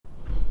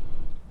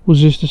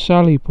Was this the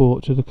sally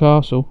port to the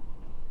castle?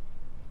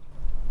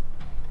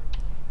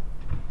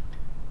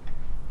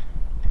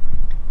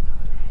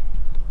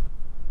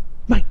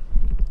 Mate,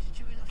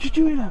 did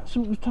you hear that?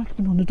 Something was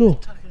tapping on the door.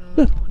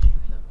 Look.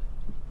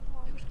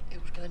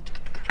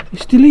 It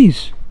still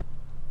is.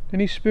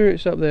 Any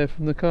spirits up there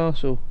from the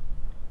castle?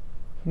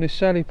 From this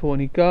sally port?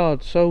 Any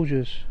guards,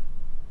 soldiers?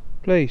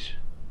 Please,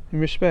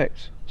 in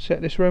respect,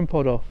 set this REM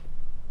pod off.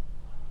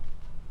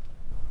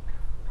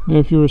 Now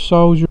if you're a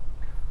soldier,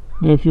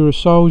 a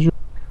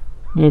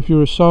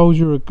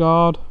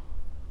guard,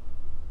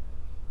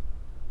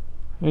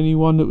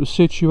 anyone that was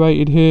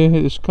situated here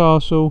at this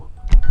castle.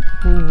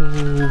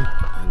 Ooh.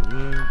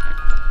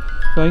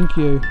 Thank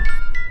you.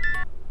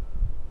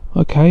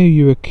 Okay, are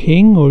you a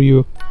king or are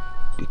you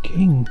a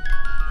king?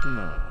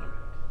 No.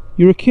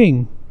 You're a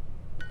king?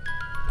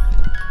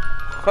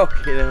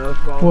 Fucking hell,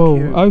 whoa,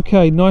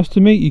 okay, nice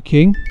to meet you,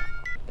 king.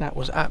 That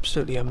was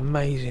absolutely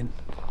amazing.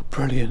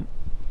 Brilliant.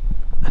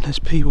 And there's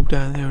people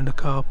down there in the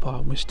car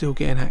park and we're still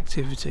getting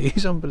activity.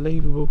 It's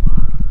unbelievable.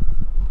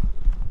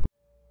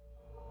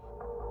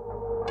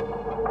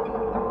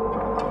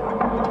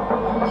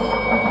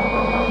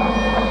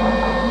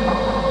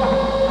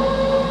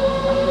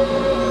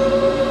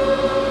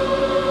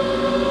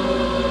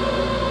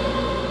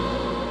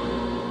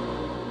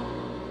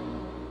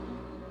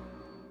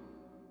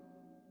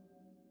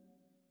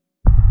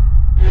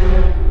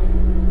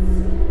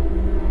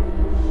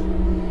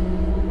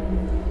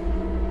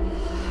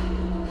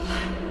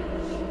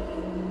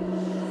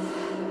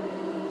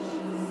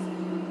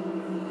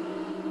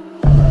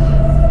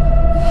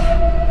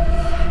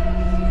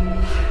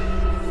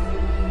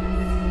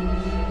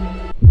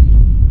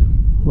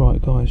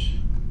 Right guys,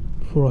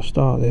 before I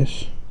start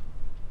this,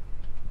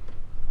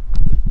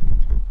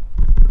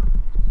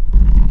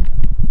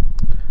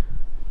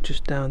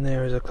 just down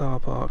there is a car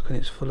park and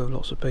it's full of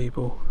lots of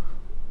people.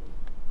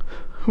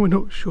 We're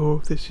not sure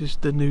if this is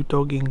the new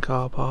dogging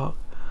car park,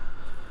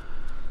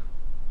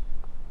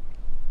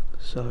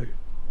 so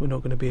we're not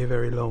going to be here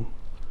very long.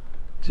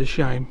 It's a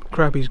shame.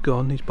 Krabby's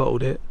gone, he's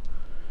bottled it.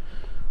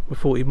 We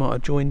thought he might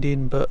have joined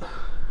in but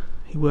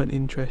he weren't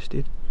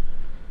interested.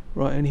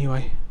 Right,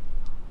 anyway.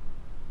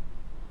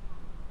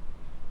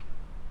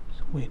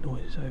 Weird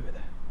noises over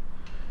there.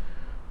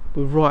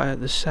 We're right at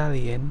the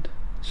Sally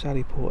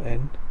port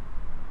end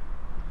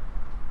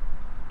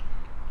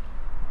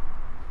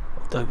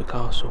of Dover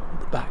Castle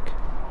at the back.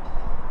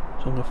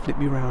 So I'm going to flip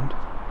you round.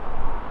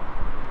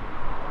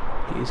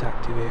 It is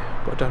active here,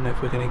 but I don't know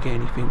if we're going to get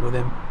anything with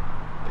them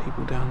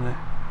people down there.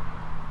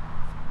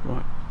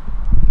 Right.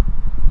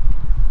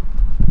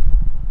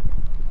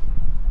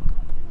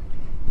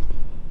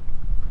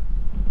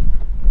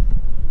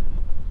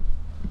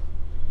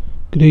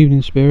 Good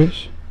evening,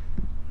 spirits.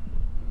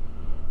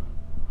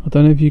 I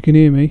don't know if you can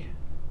hear me.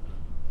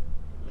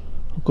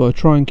 I've got to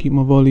try and keep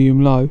my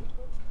volume low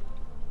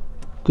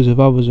because of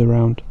others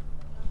around.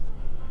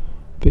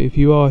 But if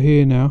you are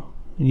here now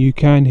and you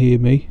can hear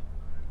me,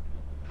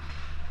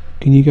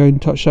 can you go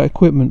and touch that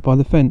equipment by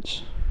the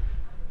fence?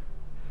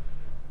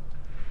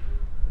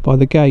 By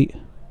the gate?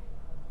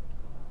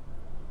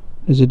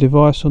 There's a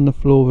device on the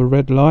floor with a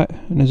red light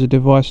and there's a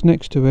device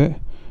next to it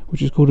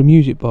which is called a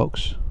music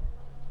box.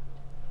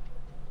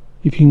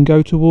 If you can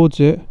go towards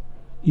it,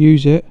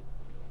 use it,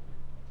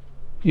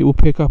 it will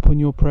pick up on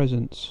your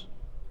presence.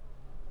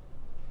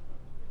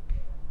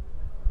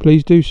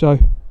 Please do so.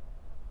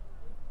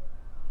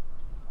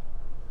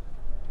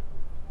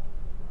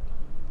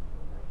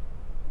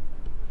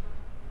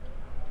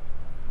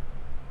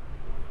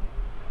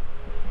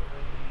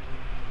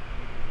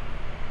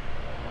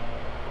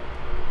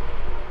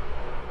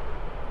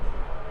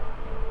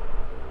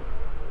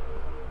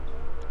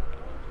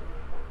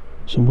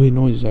 Some weird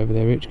noises over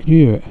there, Rich. Can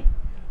you hear it?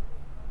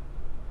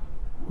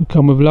 We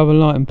come with love and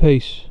light and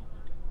peace.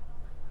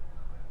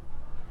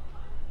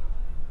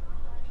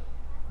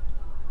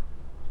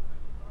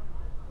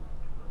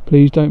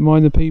 Please don't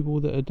mind the people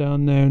that are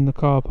down there in the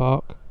car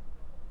park.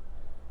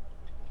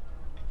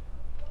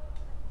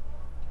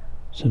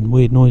 Some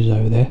weird noises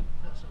over there.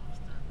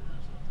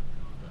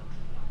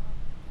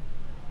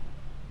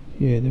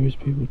 Yeah, there is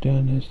people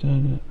down there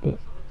standing there, but...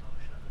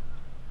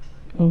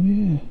 Oh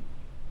yeah.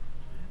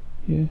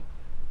 Yeah.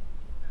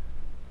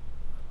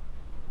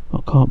 I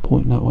can't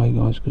point that way,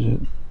 guys, because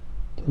of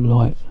the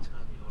light.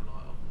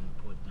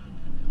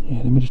 Yeah,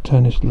 let me just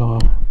turn this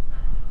light on.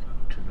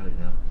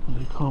 Well,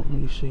 you can't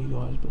really see,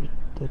 guys, but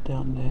they're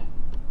down there.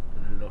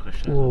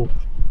 Whoa.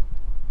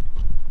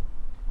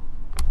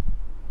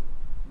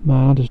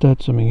 Man, I just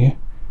heard something here.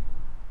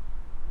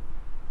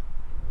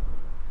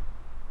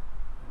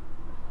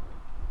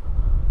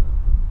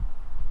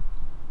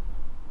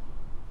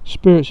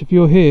 Spirits, if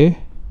you're here,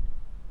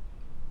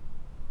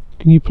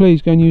 can you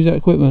please go and use that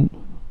equipment?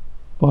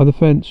 By the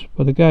fence,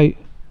 by the gate.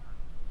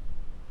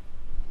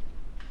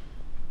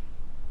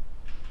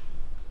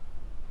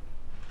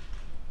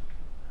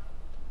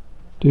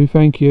 Do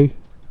thank you.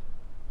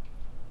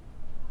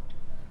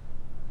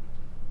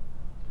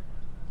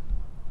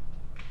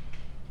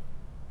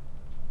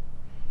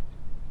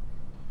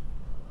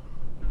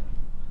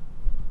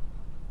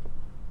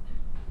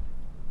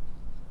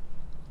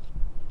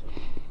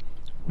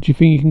 Do you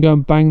think you can go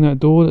and bang that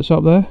door that's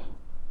up there?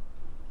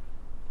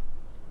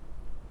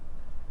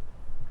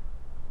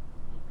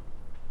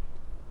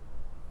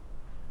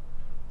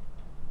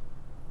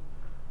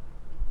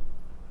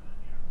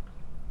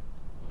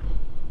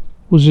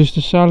 Was this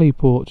the sally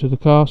port to the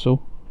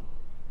castle?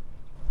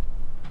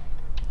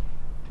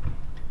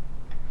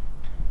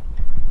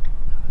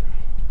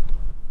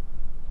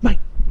 Mate,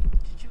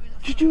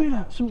 did you hear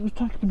that? Something was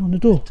tapping on the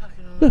door.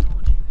 Look.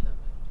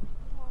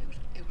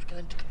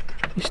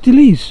 It still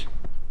is.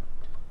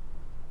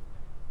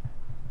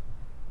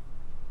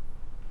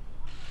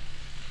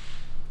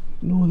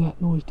 Ignore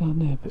that noise down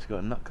there. But it's got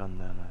a nut gun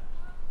down there.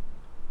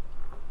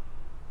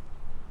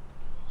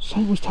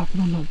 Something was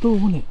tapping on that door,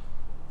 wasn't it?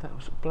 That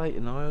was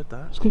blatant, I heard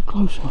that. Let's get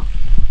closer.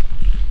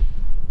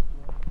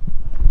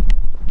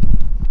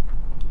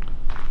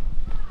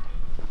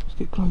 Let's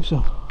get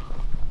closer.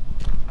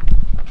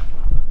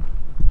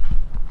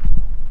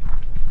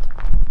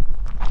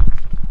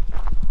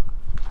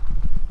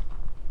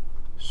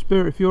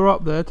 Spirit, if you're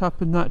up there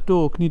tapping that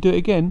door, can you do it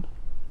again?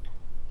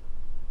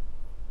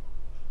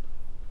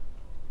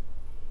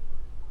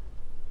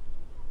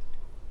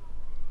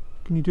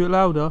 Can you do it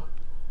louder?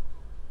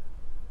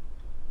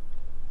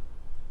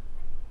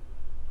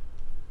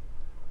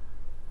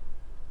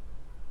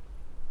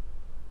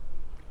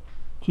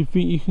 Do you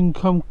think you can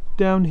come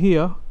down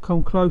here,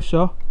 come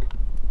closer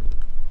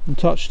and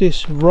touch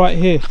this right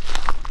here?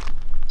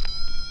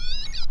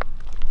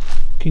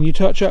 Can you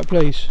touch that,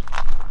 please?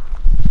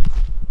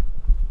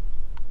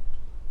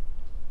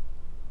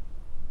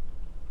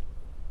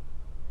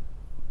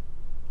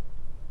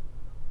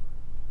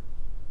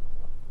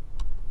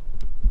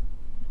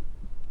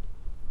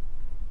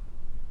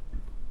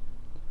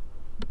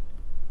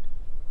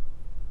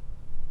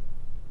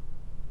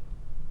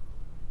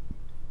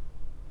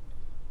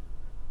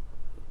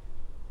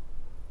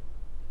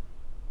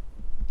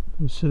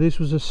 So this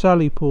was a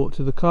sally port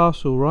to the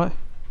castle, right?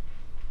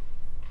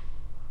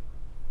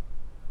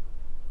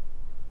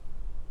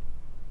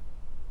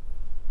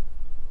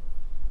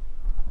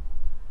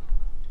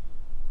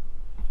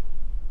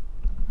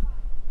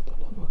 I don't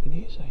know if I can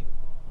hear something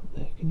up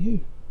there, can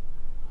you?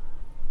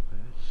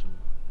 There's some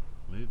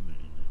movement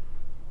in there.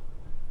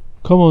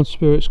 Come on,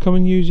 spirits, come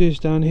and use this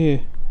down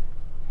here.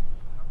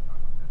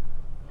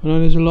 I know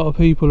there's a lot of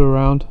people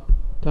around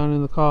down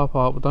in the car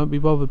park, but don't be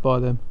bothered by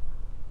them.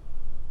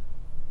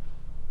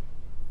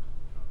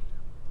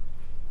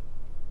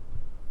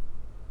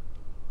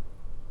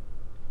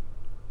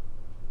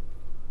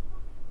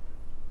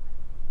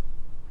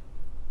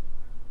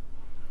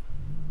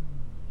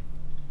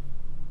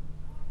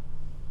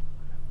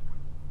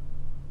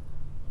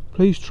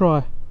 Please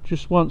try,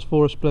 just once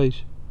for us,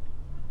 please.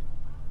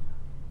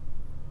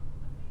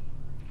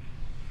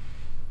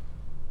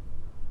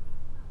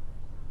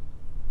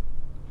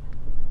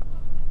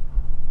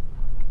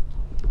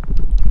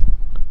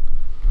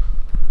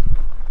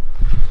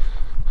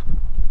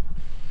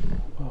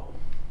 Well,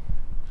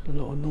 there's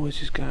a lot of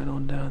noises going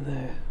on down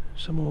there.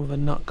 Someone with a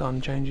nut gun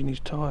changing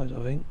his tyres,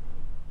 I think.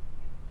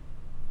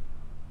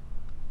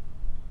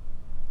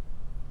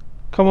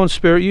 Come on,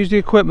 Spirit, use the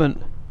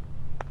equipment.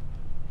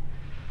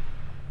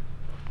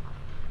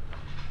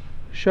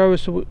 Show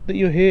us that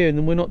you're here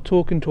and we're not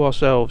talking to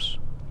ourselves.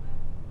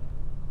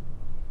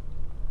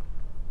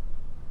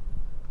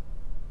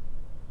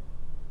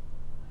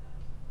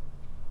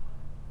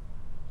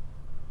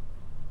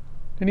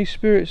 Any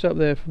spirits up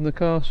there from the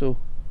castle?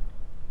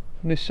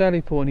 From this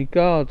sally port? Any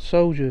guards,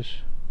 soldiers?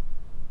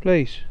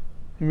 Please,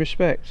 in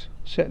respect,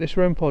 set this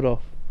REM pod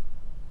off.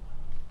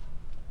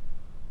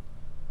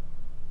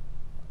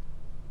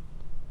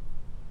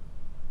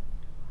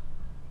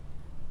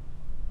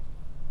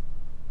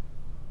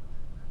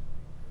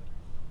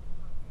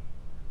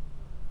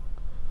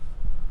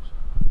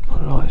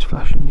 It's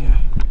flashing, yeah.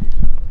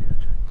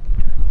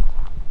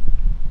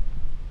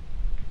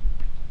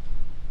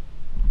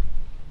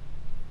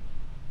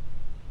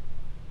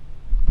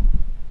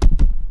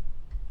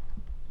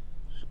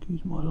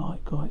 Excuse my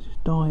light, guys, it's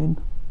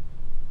dying.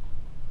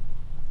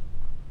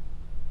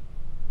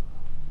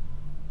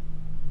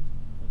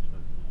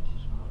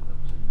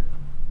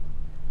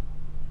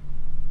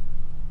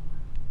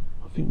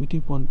 I think we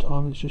did one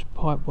time, it's just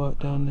pipe work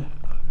down there.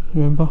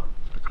 Remember?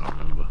 I can't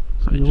remember.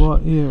 It was a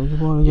while, yeah, it was a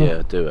while ago. Yeah,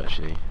 I do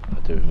actually. I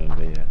do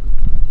remember, yeah.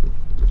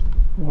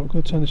 Right, I'm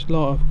going to turn this light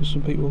off because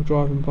some people are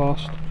driving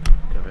past.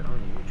 Go it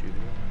on YouTube.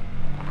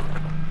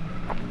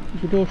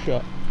 Is the door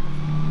shut?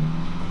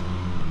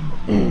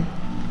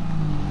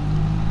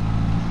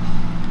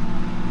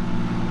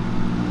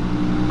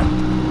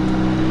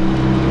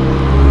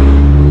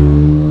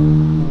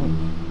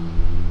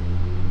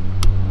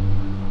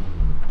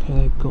 Okay,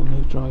 they've gone,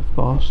 they've drive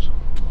past.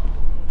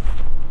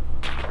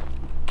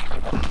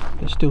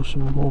 There's still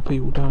some more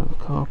people down at the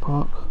car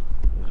park.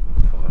 There's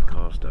about 5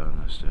 cars down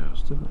there still.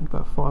 Still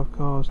about 5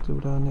 cars still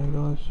down there,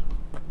 guys.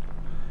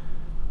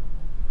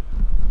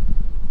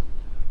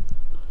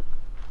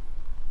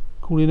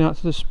 Calling out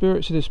to the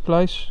spirits of this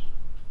place.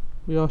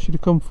 We ask you to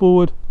come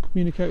forward,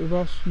 communicate with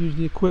us, use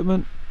the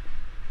equipment.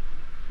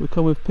 We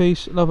come with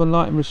peace, love and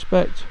light and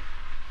respect.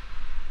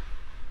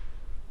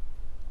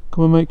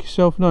 Come and make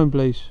yourself known,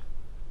 please.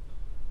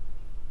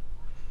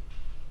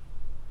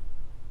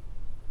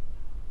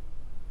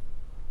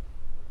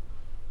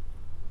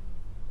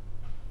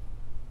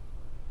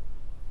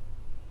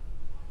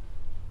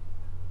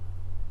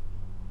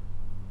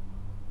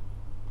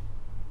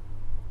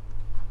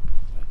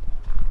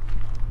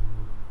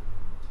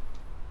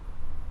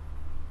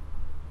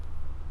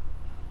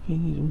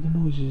 Thing is, all the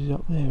noises is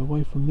up there,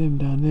 away from them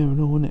down there and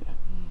all, isn't it?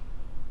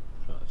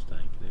 Try to stay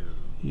clear of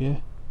them. Yeah.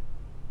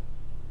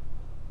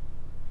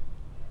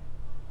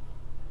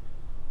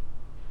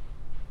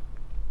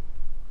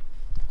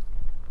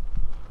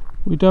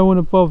 We don't want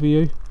to bother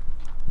you.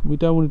 We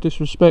don't want to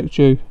disrespect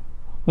you.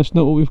 That's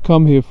not what we've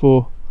come here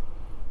for.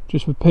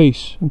 Just for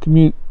peace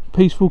and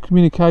peaceful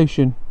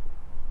communication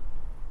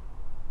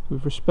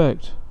with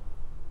respect.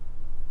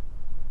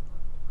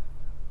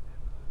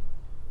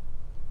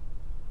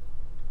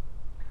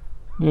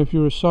 Now if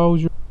you're a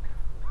soldier,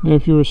 a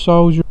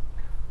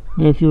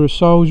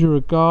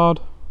guard,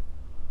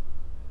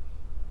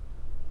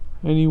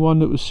 anyone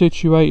that was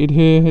situated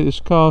here at this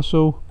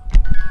castle,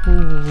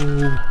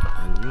 ooh,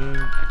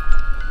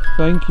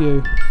 thank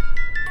you.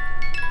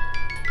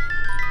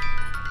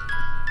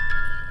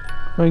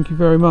 Thank you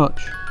very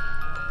much.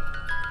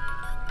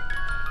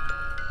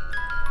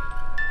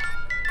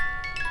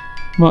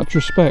 Much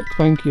respect,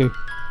 thank you.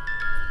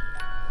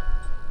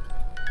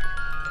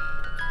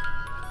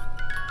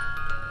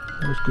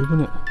 That was good,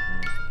 wasn't it?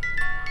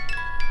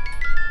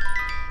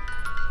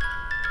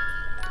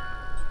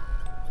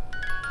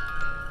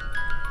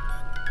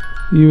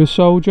 You a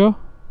soldier?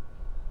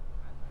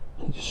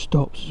 It just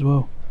stops as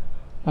well.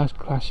 That's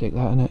classic,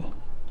 that, isn't it?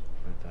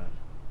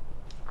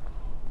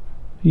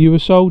 You a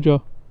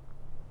soldier?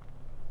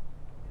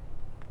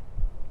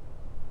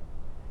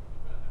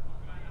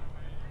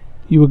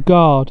 You a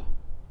guard?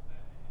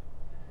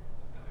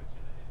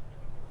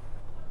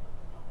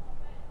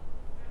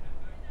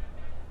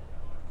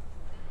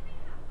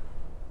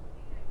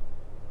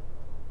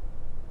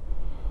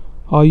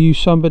 Are you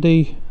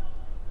somebody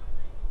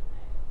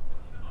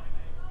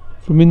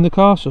from in the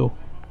castle?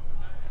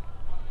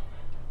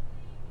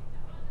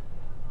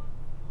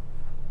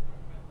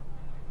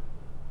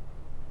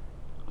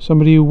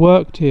 Somebody who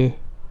worked here?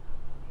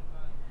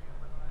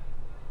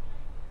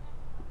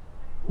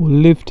 Or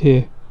lived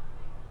here?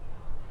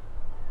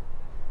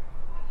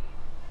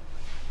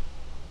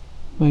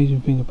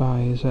 Amazing thing about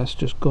it is that's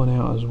just gone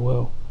out as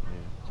well. Yeah.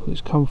 So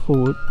it's come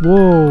forward.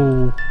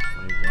 Whoa!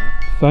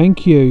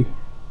 Thank you.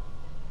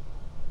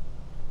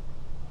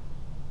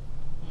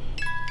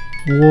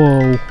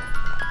 Whoa.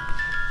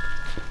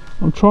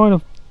 I'm trying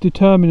to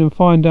determine and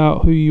find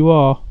out who you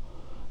are.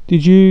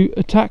 Did you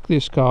attack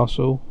this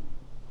castle?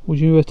 Was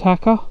you an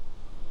attacker?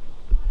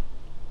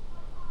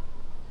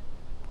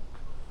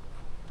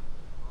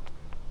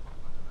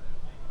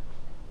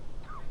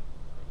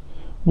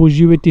 Was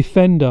you a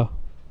defender?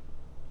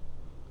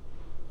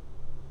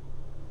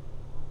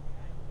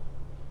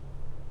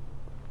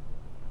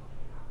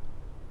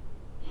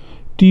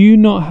 Do you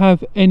not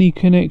have any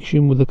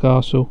connection with the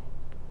castle?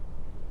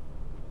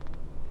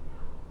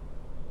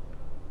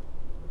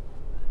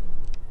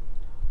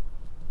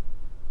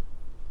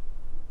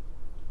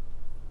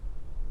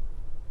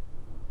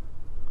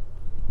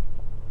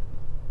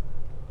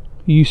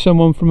 Are you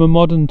someone from a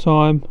modern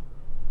time?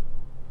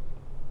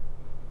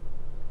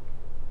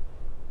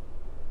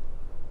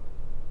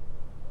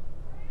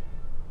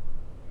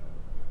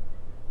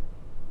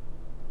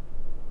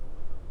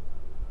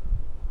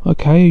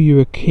 Okay, are you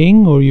a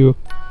king or are you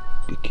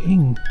a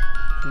king?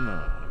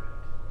 No.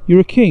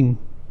 You're a king?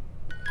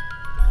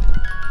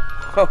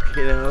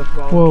 Fucking hell,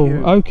 whoa,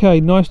 you.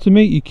 Okay, nice to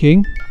meet you,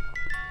 king.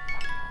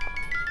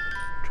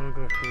 Try and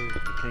go through the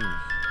kings.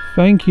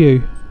 Thank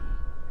you.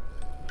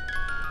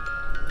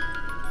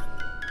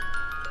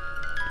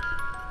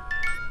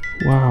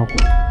 Wow.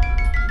 That's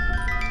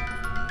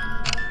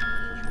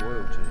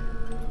royalty.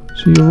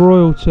 So you're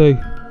royalty.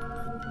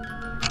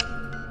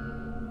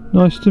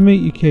 Nice to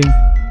meet you, king.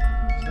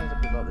 Sounds a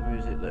bit like the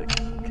music that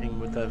King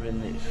would have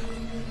in this.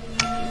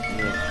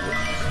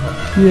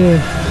 Yeah.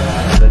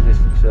 They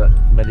listen to that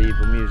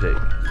medieval music.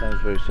 It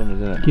sounds very similar,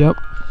 doesn't it? Yep.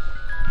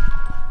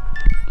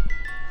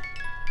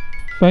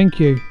 Thank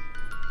you.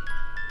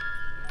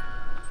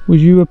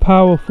 Was you a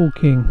powerful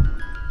king?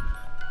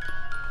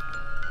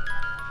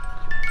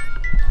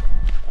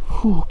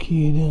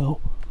 Fucking hell.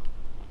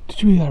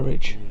 Did you hear that,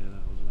 Rich? Yeah,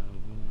 that was loud,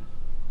 wasn't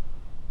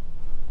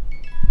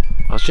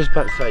it? I was just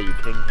about to say you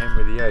King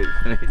Henry VIII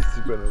and it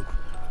just went off.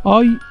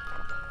 Are you?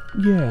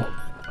 Yeah.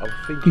 I was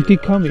thinking He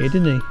did come here,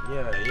 didn't he?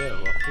 Yeah, well, I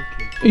think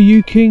he... Are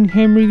you King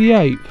Henry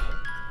VIII?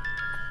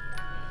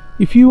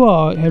 If you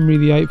are Henry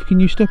VIII, can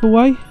you step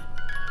away?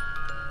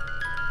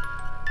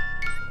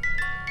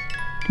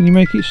 Can you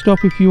make it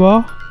stop if you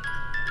are?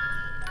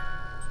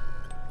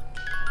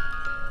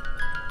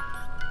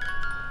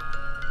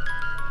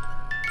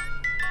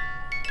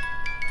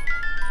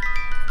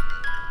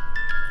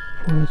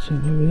 Well, that's it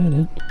over there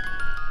then.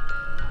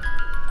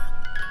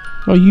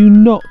 Are you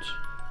not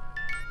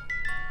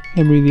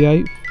Henry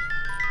VIII.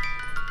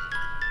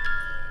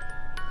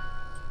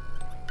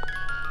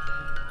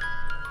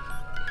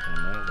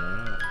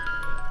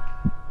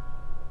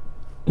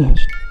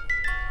 Yes.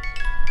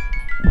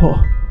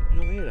 What? You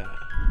don't hear that?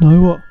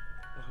 No, what?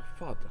 Like a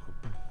thud, like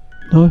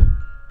a... No.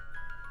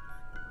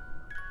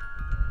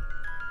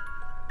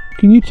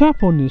 Can you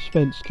tap on this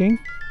fence, King?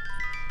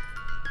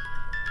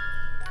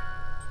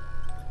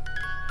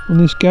 On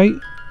this gate?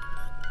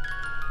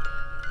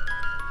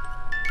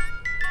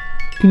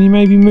 Can you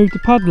maybe move the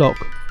padlock?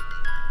 Do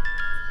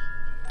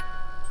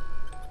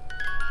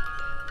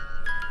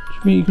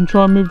you think you can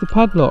try and move the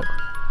padlock?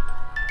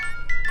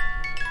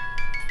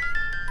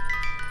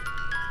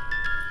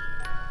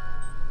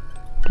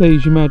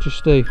 Please, Your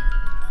Majesty.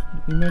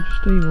 Your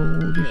Majesty, or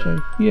what would you say?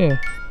 Yeah.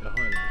 Your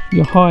Highness.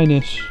 Your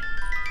Highness.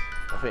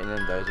 I think in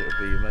them days it would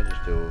be Your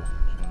Majesty or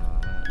something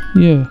like that.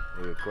 Yeah.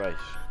 Or Your Grace.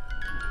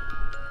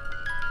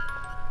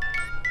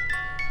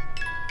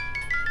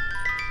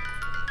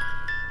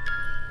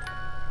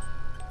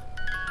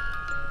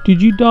 Did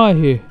you die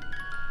here?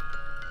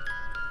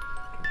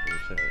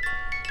 Reset it.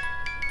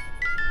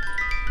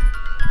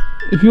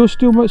 If you're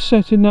still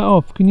setting that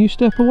off, can you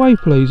step away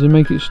please and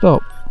make it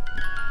stop?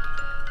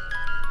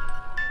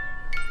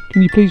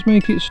 Can you please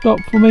make it stop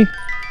for me?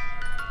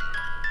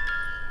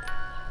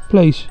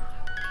 Please.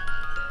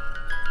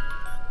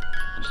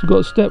 So you've got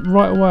to step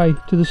right away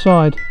to the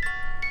side.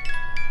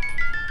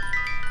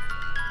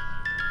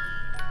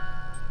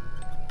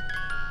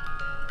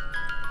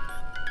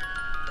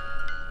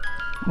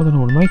 I don't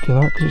know what to make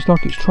of that because it's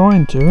like it's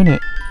trying to, isn't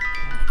it?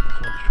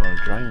 It's like it's trying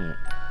to drain it.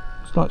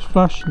 It's like it's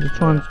flashing to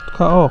try and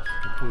cut off.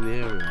 Pull the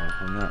area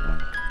off on that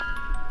one.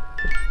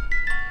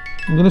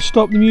 I'm going to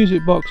stop the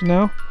music box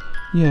now.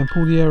 Yeah, and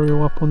pull the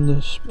aerial up on the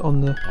spit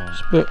I'm going to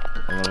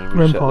REM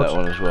reset pods. that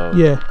one as well.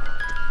 Yeah.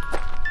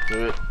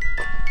 Do it.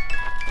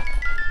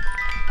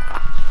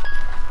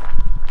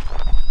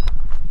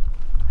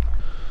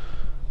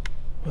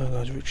 Well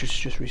guys, Richard's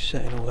just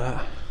resetting all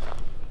that.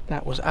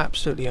 That was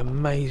absolutely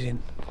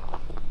amazing.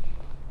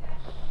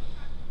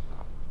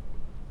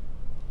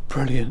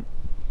 Brilliant.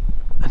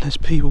 And there's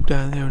people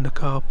down there in the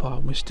car park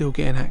and we're still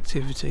getting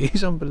activity.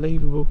 It's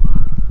unbelievable.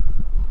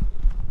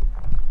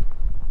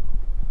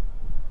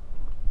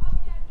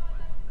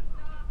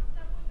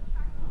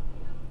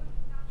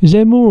 Is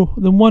there more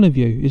than one of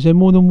you? Is there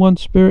more than one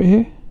spirit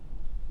here?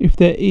 If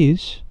there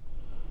is,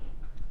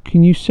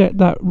 can you set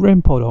that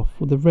REM pod off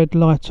with the red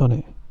light on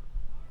it?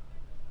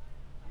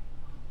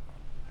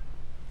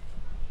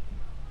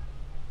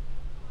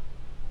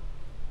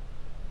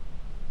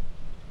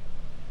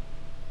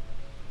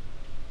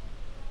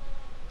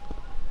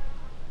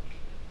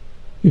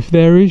 If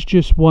there is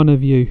just one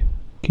of you,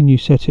 can you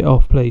set it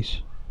off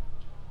please?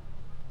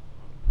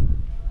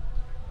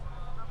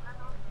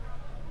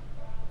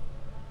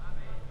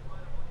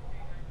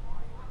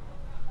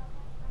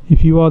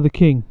 If you are the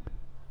king.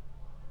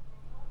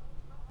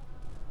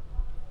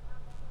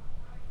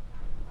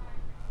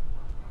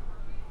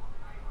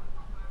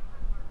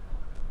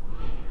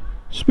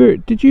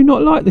 Spirit, did you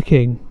not like the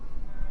king?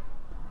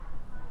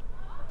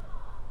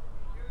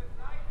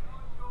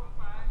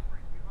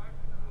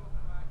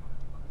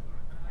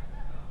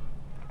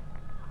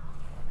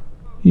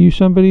 Are you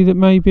somebody that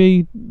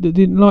that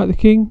didn't like the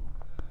king?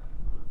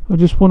 I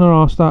just want to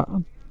ask that.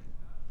 I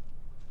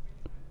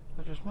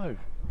just moved.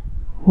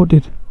 What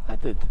did? I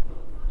did.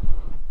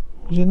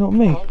 Was it not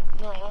me? Oh,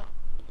 no.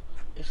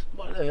 It's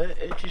right there.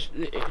 It just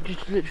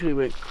literally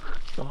went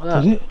like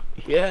that. Did it?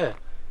 Yeah.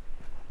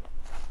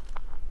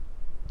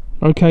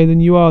 Okay,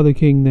 then you are the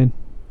king then.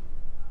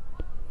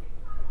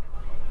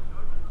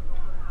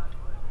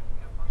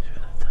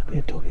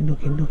 Yeah,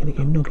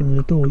 knocking on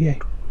the door, yeah.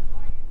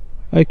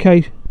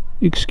 Okay,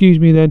 excuse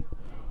me then.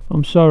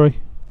 I'm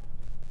sorry.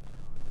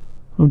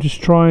 I'm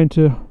just trying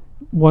to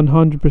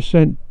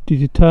 100%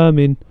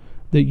 determine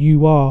that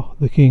you are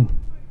the king.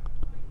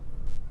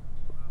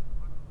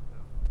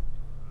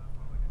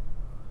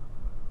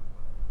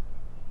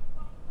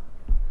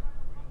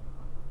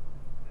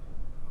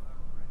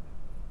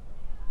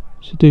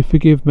 So do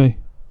forgive me.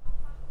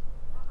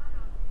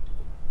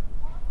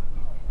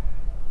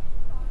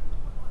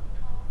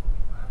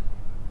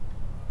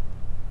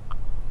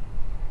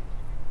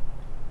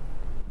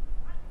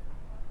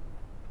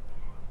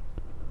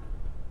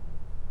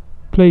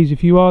 Please,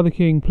 if you are the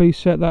king, please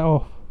set that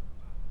off.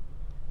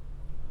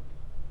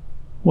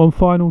 One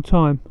final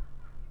time.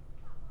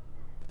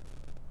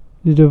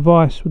 The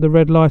device with the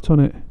red light on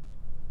it.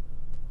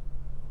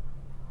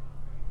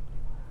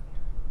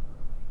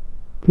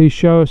 Please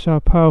show us how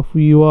powerful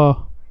you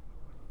are.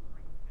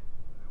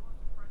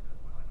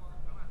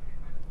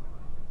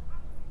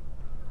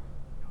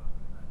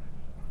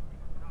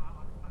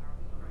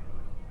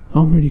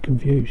 I'm really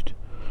confused.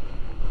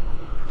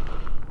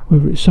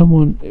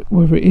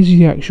 Whether it is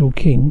the actual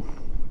king,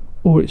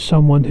 or it's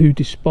someone who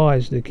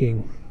despised the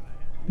king,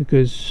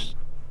 because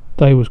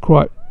they was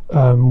quite,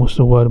 what's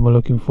the word am I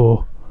looking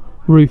for?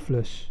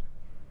 Ruthless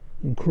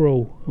and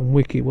cruel and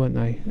wicked, weren't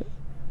they?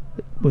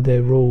 with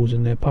their rules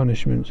and their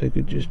punishments. They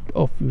could just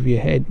off with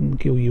your head and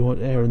kill you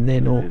there and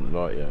then, or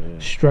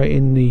straight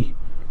in the...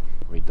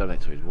 Well, he done it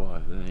to his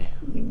wife, didn't he?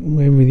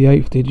 Henry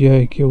VIII did, yeah.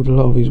 He killed a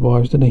lot of his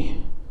wives, didn't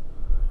he?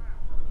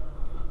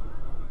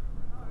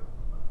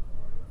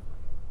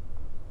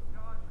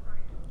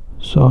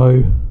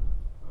 So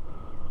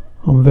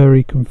I'm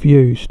very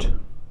confused,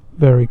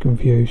 or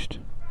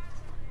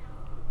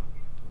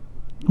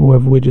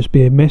whether we're just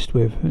being messed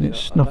with and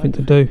it's nothing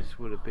to do. This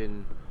would have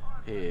been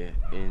here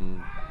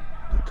in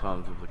the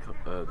times of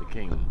the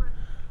king.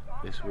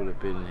 This would have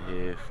been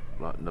here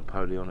like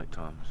Napoleonic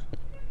times.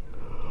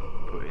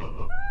 Put in.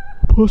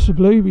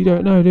 Possibly, we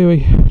don't know, do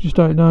we? Just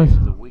don't know. This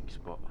is a weak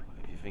spot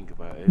if you think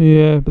about it.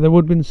 Yeah, but there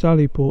would have been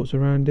sally ports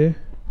around here.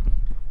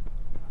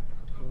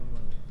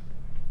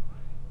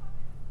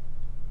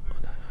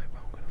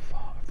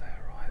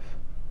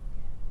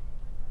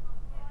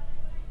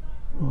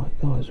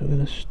 Right guys, we're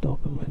going to stop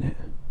a minute.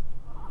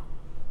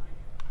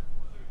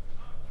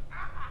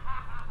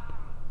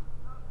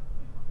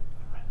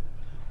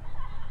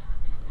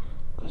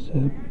 Because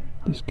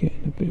it's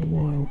getting a bit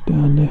wild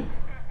down there.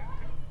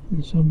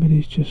 And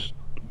somebody's just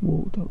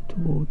walked up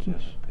towards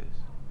us.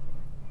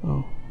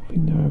 Oh, I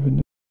think they're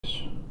having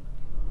this.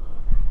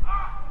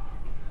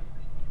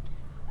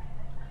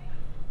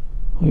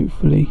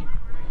 Hopefully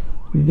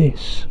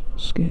this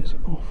scares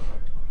him off.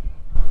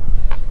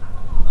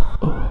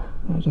 Oh.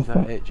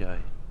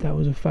 That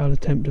was a foul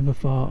attempt of a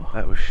fart.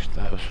 That was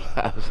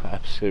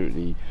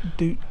absolutely.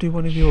 Do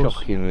one of yours.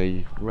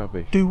 Shockingly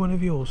rubbish. Do one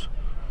of yours.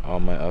 Oh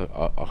mate,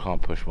 I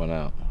can't push one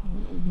out.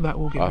 That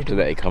will get. I have to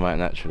let it come out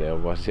naturally,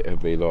 otherwise it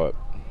would be like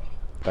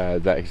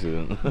bad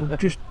accident. Well,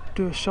 just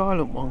do a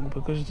silent one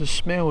because the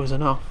smell is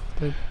enough.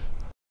 I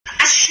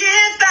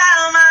can't by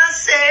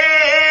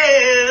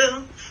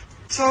myself,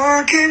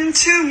 talking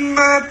to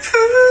my poo,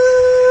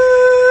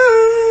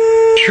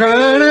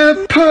 trying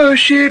to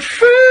push it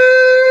through.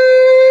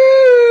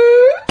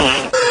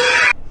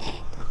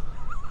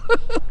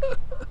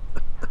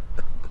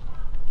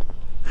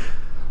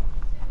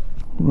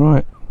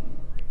 Right,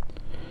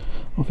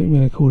 I think we're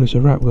going to call this a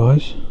wrap,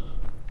 guys,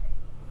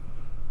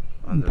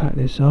 and pack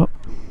this up.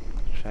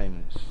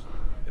 Shame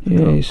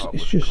yeah, it's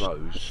just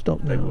closed,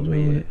 stopped now as well,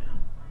 isn't it?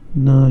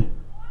 No,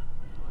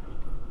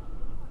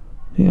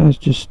 it has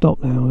just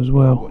stopped now as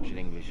well. Watching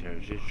English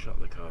Heritage, shut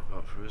the car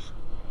park for us,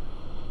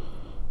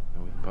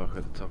 and we can park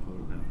at the top of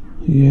it now.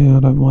 Yeah, I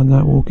don't mind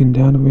that, walking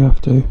down if we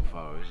have to.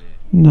 Far, is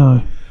it?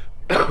 No.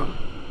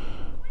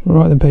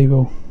 Right then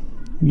people,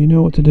 you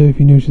know what to do if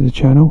you're new to the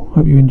channel.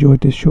 Hope you enjoyed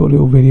this short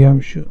little video.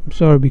 I'm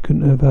sorry we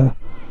couldn't have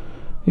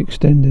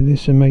extended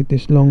this and made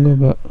this longer,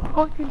 but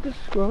I can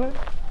describe.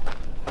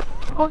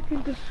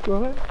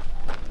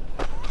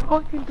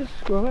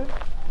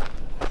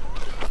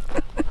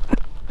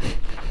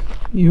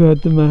 You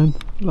heard the man.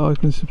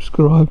 Like and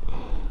subscribe,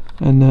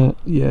 and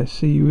yeah,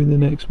 see you in the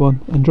next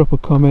one, and drop a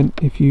comment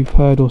if you've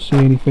heard or see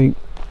anything,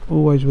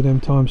 always with them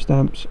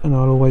timestamps, and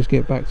I'll always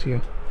get back to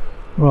you.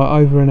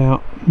 Right, over and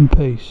out, and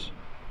peace.